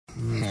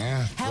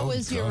Yeah. How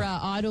was your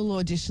Idol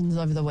auditions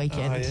over the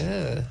weekend? Oh,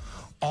 yeah.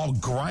 Oh,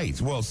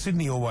 great. Well,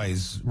 Sydney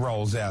always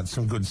rolls out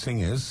some good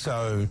singers,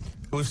 so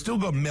we've still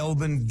got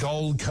Melbourne,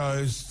 Gold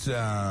Coast,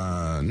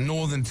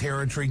 Northern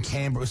Territory,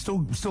 Canberra.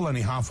 We're still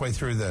only halfway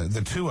through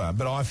the tour,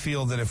 but I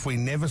feel that if we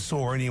never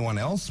saw anyone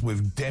else,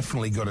 we've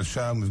definitely got a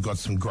show and we've got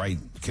some great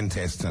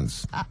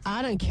contestants.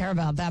 I don't care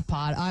about that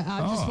part. I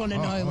just want to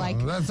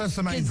know, That's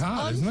the main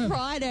part, isn't it? On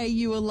Friday,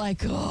 you were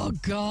like, oh,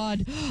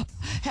 God,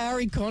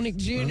 Harry Connick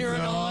Jr.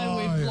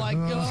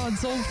 and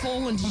it's all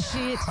fallen to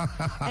shit.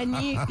 And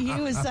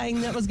you were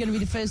saying that was going to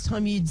be the first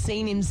time you'd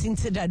seen him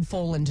since it had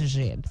fallen to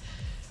shit.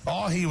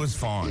 Oh, he was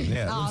fine,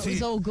 yeah. Oh, it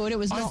was all good. It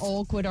was not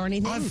awkward or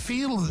anything. I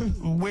feel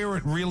where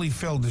it really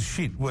fell to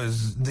shit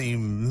was the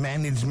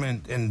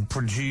management and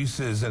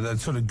producers that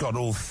sort of got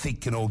all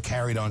thick and all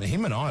carried on.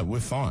 Him and I, we're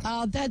fine.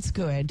 Oh, that's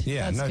good.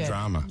 Yeah, that's no good.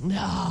 drama.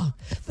 No,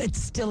 but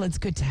still, it's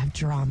good to have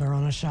drama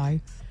on a show.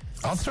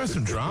 I'll throw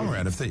some drama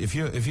out if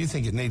you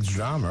think it needs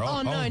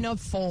drama. Not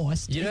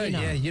forced. You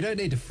don't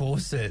need to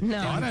force it. No,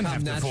 I don't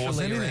have to force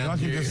anything. I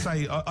can just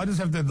say I just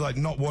have to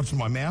not watch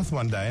my mouth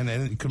one day and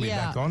then it could be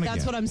back on again.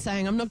 That's what I'm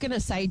saying. I'm not going to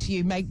say to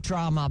you make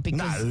drama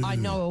because I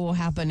know it will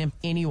happen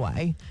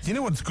anyway. Do you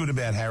know what's good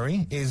about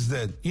Harry is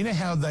that you know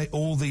how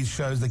all these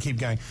shows they keep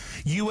going,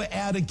 you were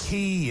out of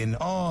key and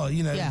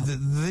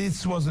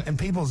this wasn't,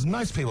 and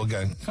most people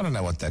go, I don't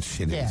know what that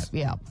shit is.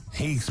 Yeah.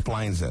 He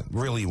explains it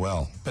really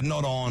well, but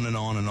not on and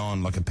on and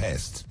on like a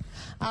pest.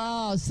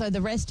 Oh, so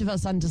the rest of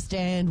us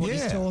understand what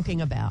he's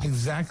talking about.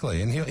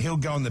 Exactly, and he'll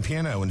go on the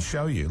piano and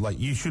show you, like,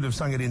 you should have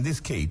sung it in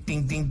this key.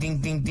 Ding, ding, ding,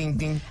 ding, ding,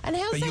 ding. And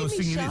how's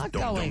Amy Shark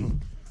going?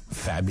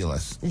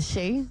 Fabulous. Is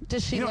she?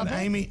 Does she love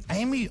it?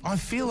 Amy, I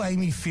feel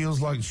Amy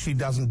feels like she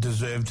doesn't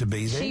deserve to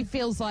be there. She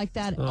feels like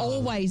that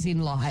always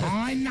in life.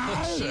 I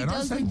know. She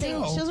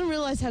doesn't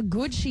realise how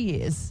good she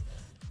is.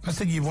 I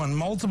said, you've won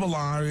multiple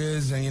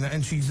arias,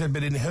 and she said,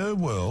 but in her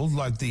world,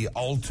 like the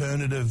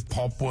alternative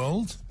pop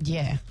world,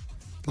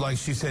 like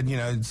she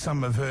said,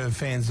 some of her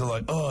fans are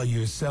like, oh,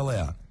 you're a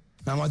sellout.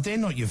 And I'm like, they're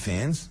not your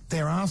fans.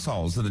 They're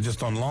assholes that are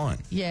just online.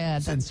 Yeah,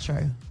 that's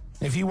true.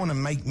 If you want to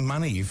make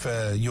money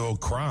for your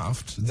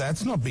craft,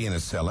 that's not being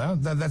a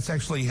sellout. That's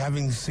actually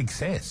having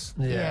success.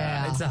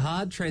 Yeah. It's a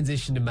hard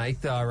transition to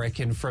make, though, I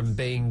reckon, from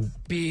being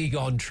big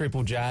on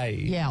Triple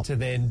J to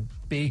then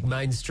big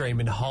mainstream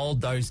and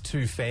hold those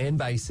two fan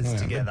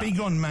bases together. But big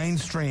on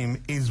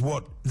mainstream is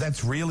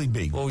that's really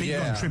big. Well, big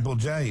on Triple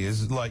J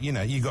is like, you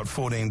got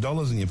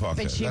 $14 in your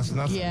pocket. That's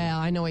nothing. Yeah,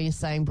 I know what you're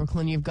saying,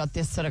 Brooklyn. You've got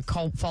this sort of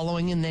cult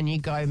following and then you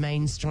go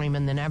mainstream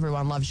and then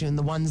everyone loves you, and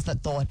the ones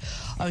that thought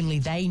only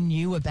they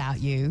knew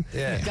about you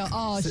go,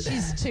 oh,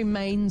 she's too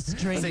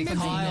mainstream. See,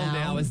 Kyle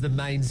now as the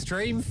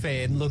mainstream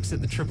fan looks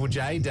at the Triple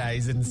J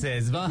days and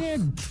says,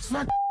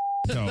 fuck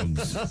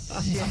dogs.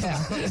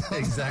 Yeah,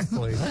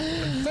 exactly.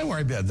 Don't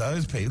worry about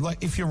those people.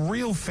 Like, if you're a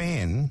real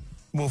fan,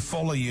 will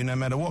follow you no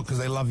matter what because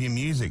they love your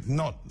music,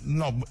 not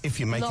if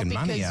you're making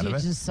money out of it. Not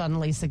because you're just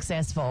suddenly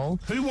successful.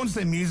 Who wants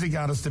their music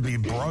artist to be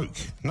broke?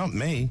 Not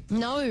me.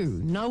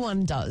 No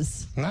one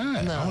does. No.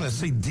 I want to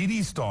see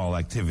Diddy-style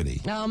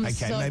activity.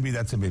 Maybe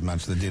that's a bit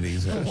much, the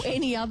Diddy's.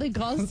 Any other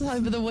goss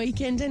over the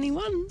weekend,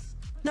 anyone?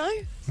 No?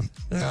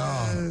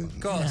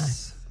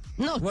 Goss.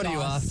 No. Not what goss. Are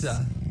you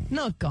after?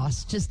 Not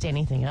goss, just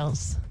anything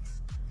else.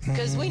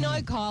 Because we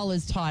know Kyle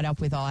is tied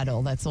up with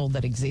Idol. That's all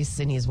that exists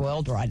in his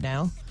world right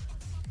now.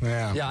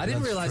 Yeah, I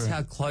didn't realise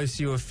how close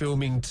you were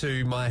filming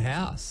to my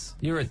house.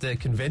 You were at the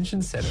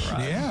convention centre,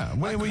 right? Yeah.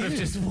 Where were you? I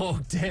just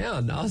walked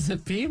down. I was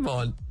at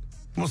Piermont.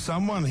 Well,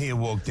 someone here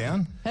walked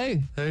down.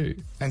 Who?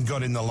 And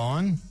got in the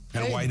line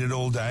and waited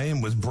all day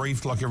and was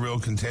briefed like a real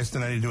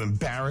contestant, only to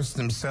embarrass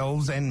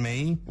themselves and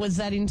me. Was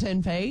that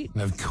Intern Pete?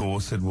 Of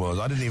course it was.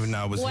 I didn't even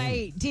know it was him.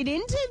 Wait, did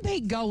Intern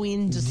Pete go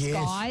in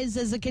disguise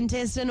as a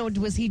contestant, or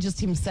was he just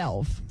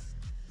himself?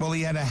 Well,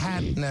 he had a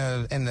hat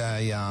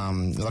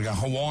and like a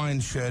Hawaiian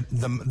shirt,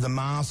 the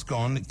mask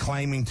on,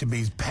 claiming to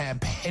be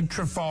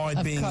petrified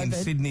of being COVID. in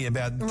Sydney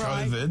about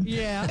COVID,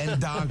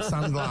 and dark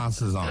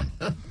sunglasses on.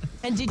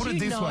 And did Put you it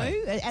this know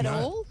way. at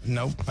all?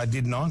 No, I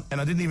did not, and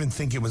I didn't even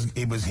think it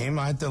was him.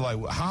 I had to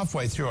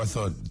halfway through, I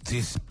thought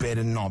this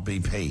better not be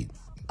Pete.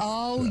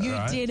 Oh, you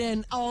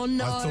didn't. Oh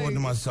no! I thought to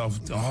myself,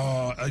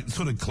 it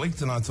sort of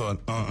clicked, and I thought,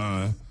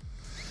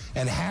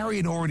 And Harry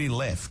had already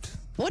left.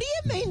 What do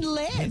you mean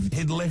left?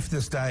 He'd left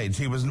the stage.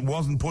 He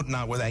wasn't putting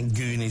up with that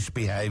goonish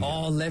behaviour.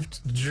 Oh,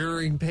 left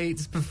during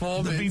Pete's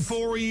performance.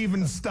 Before he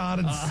even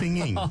started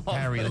singing,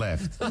 Harry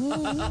left.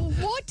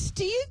 What?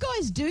 Do you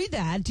guys do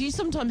that? Do you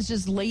sometimes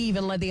just leave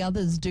and let the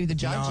others do the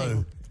judging?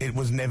 No, it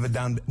was never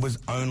done. It was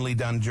only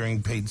done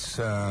during Pete's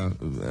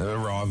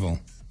arrival.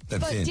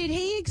 That's but it. Did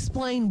he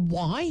explain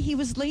why he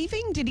was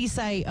leaving? Did he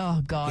say,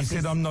 oh, God. He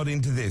said, I'm not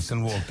into this,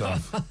 and walked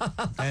off.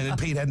 And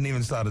Pete hadn't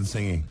even started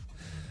singing.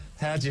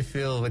 How'd you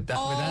feel with that?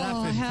 Oh, when that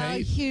happened, how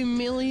Pete?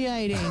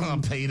 humiliating.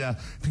 Oh, Peter.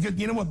 Because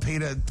you know what,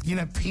 Peter?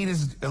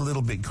 Peter's a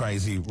little bit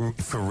crazy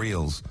for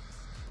reals.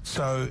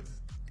 So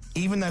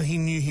even though he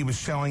knew he was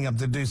showing up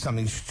to do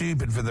something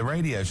stupid for the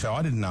radio show,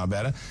 I didn't know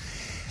about it.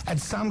 at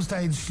some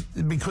stage,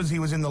 because he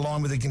was in the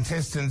line with the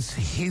contestants,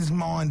 his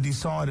mind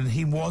decided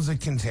he was a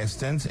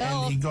contestant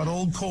and he got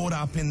all caught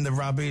up in the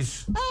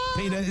rubbish.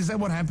 Peter, is that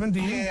what happened to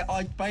you? Yeah,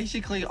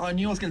 I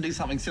knew I was going to do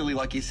something silly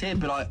like you said,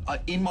 but I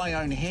in my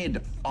own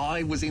head,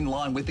 I was in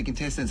line with the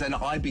contestants and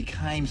I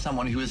became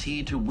someone who was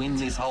here to win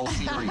this whole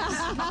series.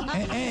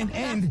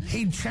 and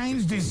he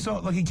changed his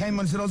song. Like, he came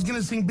on and said, I was going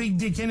to sing Big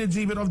Dick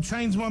Energy, but I've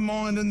changed my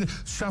mind, and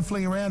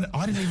shuffling around.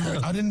 I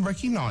didn't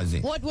recognise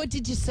him. What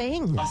did you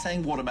sing? I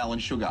sang Watermelon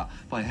Sugar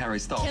by Harry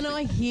Styles. Can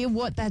I hear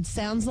what that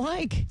sounds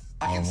like?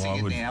 I can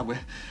sing it now.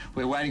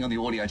 We're waiting on the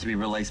audio to be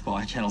released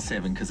by Channel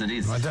 7 because it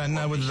is. I don't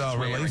know whether they'll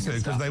release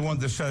it because they want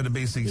the show to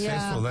be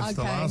successful. That's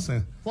the last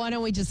thing. Why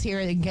don't we just hear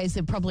it in case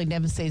it probably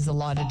never sees the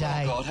light of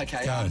day? Oh, God,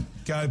 okay.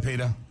 Go,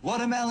 Peter.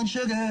 Watermelon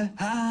sugar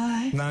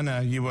high.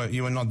 No, you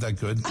were not that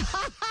good.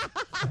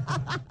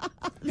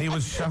 He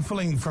was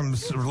shuffling from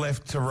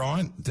left to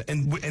right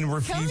and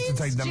refused to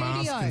take the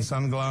mask and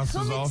sunglasses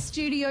off. Come in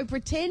studio,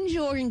 pretend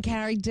you're in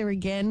character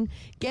again,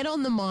 get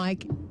on the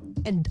mic,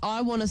 and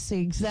I want to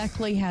see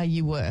exactly how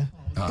you were.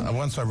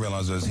 Once I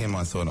realised it was him,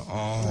 I thought,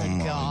 oh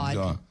my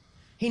God.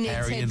 He needs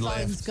Harry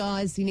headphones,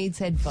 guys. He needs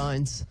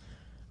headphones.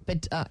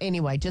 But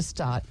anyway, just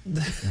start.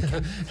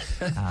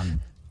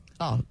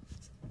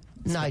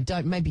 No,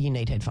 don't. Maybe you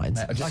need headphones.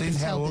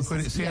 See how awkward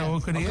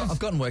he is? I've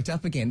gotten worked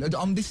up again.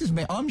 This is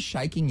me. I'm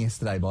shaking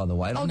yesterday, by the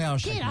way. And I'm now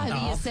get over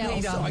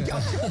yourself.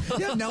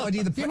 You have no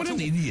idea. What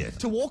an idiot.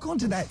 To walk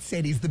onto that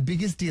set is the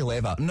biggest deal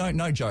ever.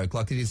 No joke.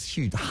 Like, it is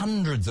huge.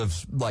 Hundreds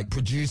of,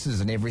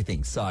 producers and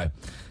everything. So...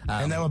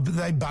 and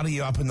they butter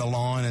you up in the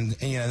line and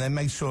they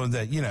make sure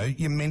that,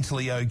 you're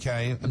mentally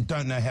okay.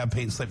 Don't know how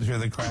Pete slept through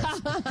the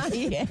cracks.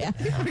 Yeah.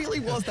 It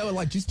really was. They were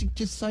like,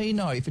 just so you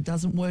know, if it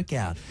doesn't work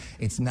out,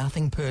 it's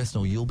nothing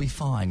personal. You'll be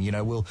fine.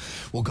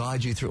 We'll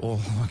guide you through.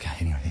 Oh, okay,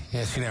 anyway.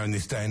 Yes, in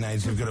this day and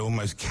age, you've got to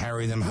almost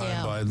carry them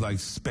home by,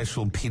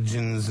 special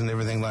pigeons and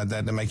everything like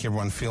that to make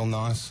everyone feel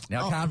nice.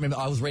 Now, I can't remember.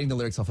 I was reading the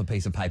lyrics off a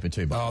piece of paper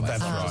too, by the way.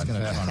 That's right.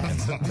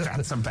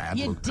 That's a bad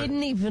You look.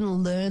 didn't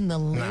even learn the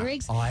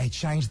lyrics? No, I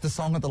changed the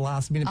song at the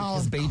last minute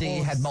because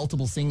BD had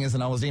multiple singers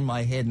and I was in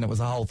my head and it was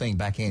a whole thing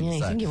back in. Yeah,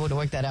 you think you would have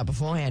worked that out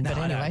beforehand, but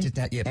anyway.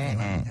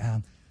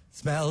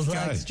 Smells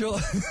like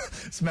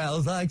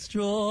smells like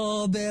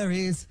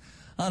strawberries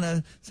on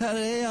a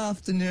Saturday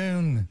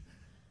afternoon.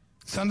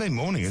 Sunday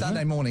morning, isn't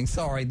Sunday it? morning.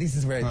 Sorry, this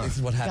is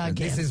what happened.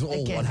 This is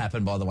all what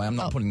happened, by the way. I'm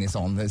not putting this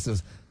on. This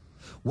is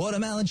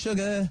watermelon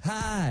sugar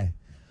high.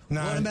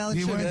 No,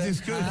 you weren't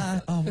this good.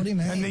 What do you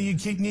mean? And then you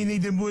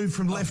need to move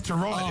from left to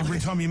right every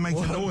time you make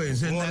the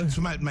noise, and that's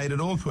what made it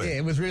awkward. Yeah,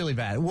 it was really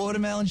bad.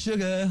 Watermelon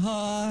sugar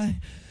high.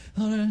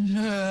 And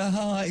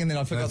then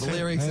I forgot the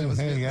lyrics. And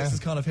this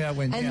is kind of how it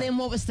went. And then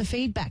what was the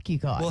feedback you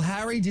got? Well,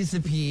 Harry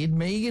disappeared.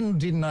 Megan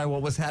didn't know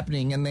what was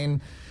happening. And then,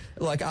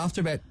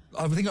 after about,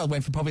 I think I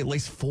went for probably at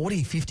least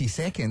 40, 50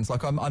 seconds.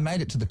 I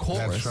made it to the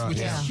chorus, which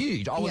is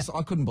huge.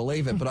 I couldn't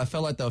believe it, but I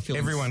felt like they were feeling...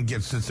 Everyone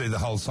gets to see the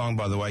whole song,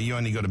 by the way. You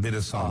only got a bit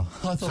of song.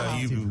 I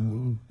thought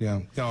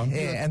go on.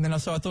 Yeah, and then I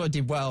thought I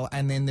did well.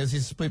 And then there's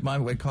this split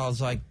moment where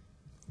Kyle's like,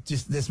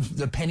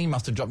 the penny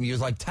must have dropped me. He was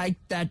like, take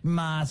that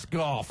mask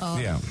off.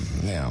 Yeah.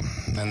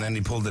 And then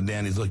he pulled it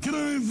down. He's like, can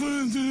I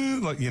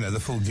the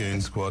full goon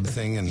squad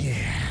thing. And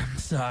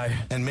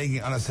And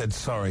Megan, and I said,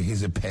 sorry,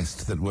 he's a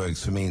pest that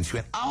works for me. And she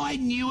went, oh, I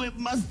knew it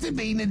must have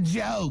been a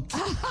joke.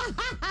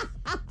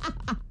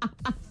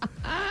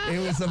 It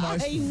was the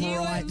most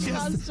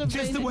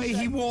just the way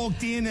he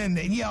walked in and,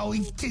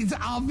 it's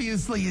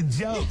obviously a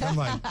joke. I'm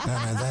like,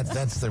 no,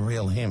 that's the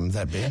real him,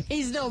 that bit.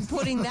 He's not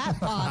putting that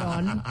part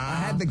on. I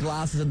had the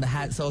glasses and the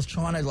hat, so I was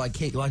trying to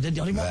keep, I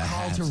didn't want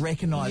Kyle to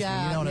recognise me,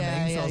 you know what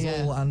I mean? So I was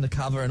all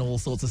undercover and all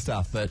sorts of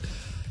stuff, but...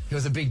 It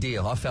was a big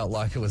deal. I felt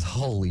like it was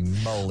holy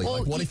moly.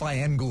 Well, what if I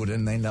am good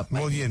and they end up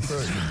making it's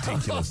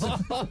ridiculous.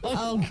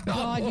 Oh,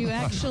 God, you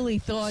actually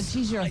thought,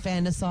 geez, you're a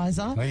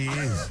fantasizer. He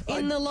is.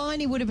 In the line,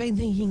 he would have been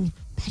thinking,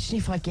 imagine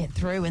if I get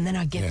through and then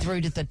I get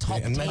through to the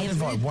top 10. Imagine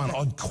if I won.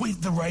 I'd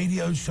quit the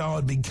radio show.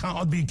 I'd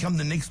become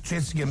the next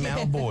Jessica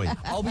Malboy.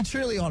 I'll be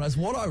truly honest.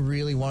 What I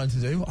really wanted to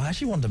do, I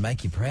actually wanted to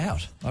make you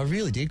proud. I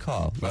really did,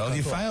 Kyle. Well,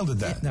 you failed at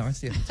that. No,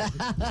 it's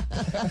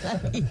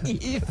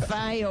You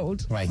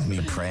failed. Make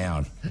me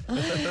proud.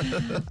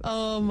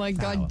 Oh, my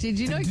God. Did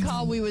you know,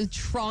 Carl, we were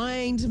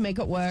trying to make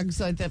it work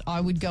so that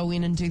I would go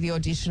in and do the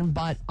audition,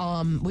 but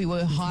we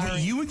were hiring... Well,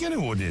 you were going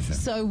to audition.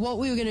 So what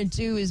we were going to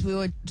do is we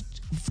were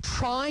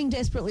trying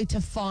desperately to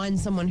find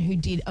someone who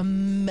did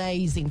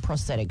amazing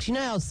prosthetics. You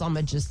know how some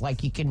are just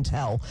you can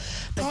tell.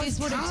 But this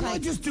would have taken... I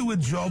just do a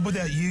job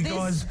without you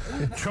guys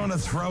trying to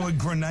throw a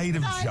grenade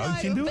of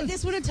joke into it? But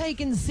this would have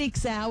taken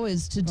 6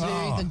 hours to do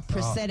the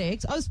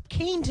prosthetics. I was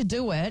keen to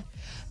do it,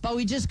 but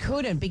we just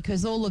couldn't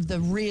because all of the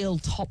real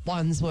top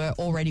ones were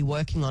already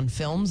working on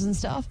films and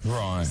stuff.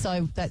 Right.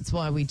 So that's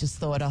why we just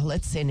thought,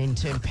 let's send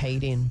Intern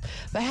Pete in.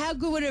 But how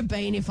good would it have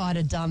been if I'd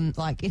have done,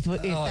 if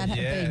that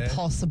had been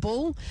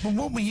possible? Well,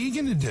 what were you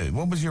going to do?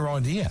 What was your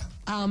idea?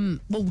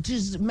 Well,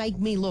 just make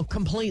me look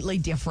completely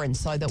different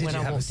so that Did when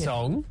you I have a walked in...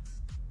 song?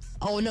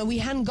 Oh, no, we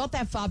hadn't got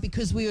that far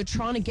because we were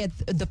trying to get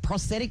the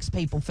prosthetics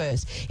people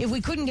first. If we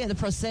couldn't get the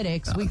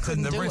prosthetics, we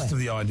couldn't do it. The rest of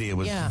the idea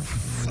was,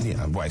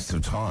 a waste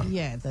of time.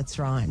 Yeah, that's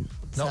right.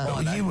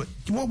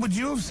 What would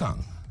you have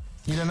sung?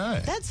 You don't know.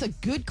 That's a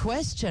good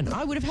question.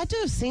 I would have had to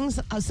have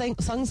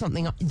sung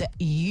something that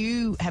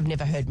you have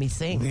never heard me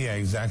sing. Yeah,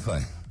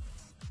 exactly.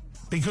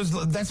 Because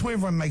that's where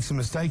everyone makes a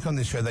mistake on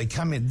this show. They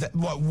come in.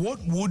 What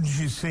would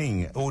you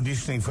sing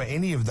auditioning for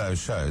any of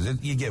those shows?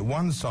 You get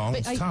one song,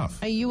 it's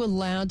tough. Are you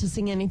allowed to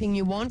sing anything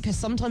you want? Because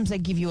sometimes they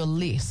give you a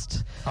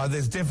list. Oh,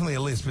 there's definitely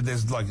a list, but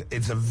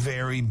it's a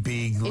very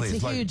big list.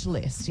 It's a huge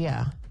list,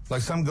 yeah.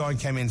 Like some guy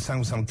came in and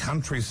sang some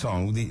country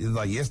song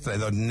yesterday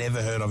that I'd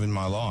never heard of in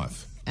my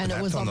life. And it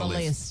was on the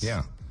list.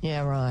 Yeah.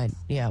 Yeah, right.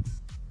 Yeah.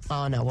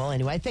 Oh, no. Well,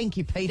 anyway, thank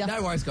you, Peter.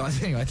 No worries,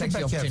 guys. Anyway, thanks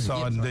for the opportunity. Get back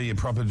outside and do your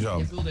proper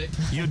job. Yeah, will do.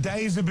 Your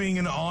days of being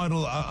an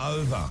idol are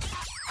over. Y'all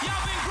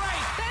been great.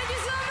 Thank you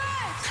so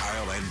much.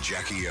 Kyle and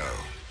Jackie O.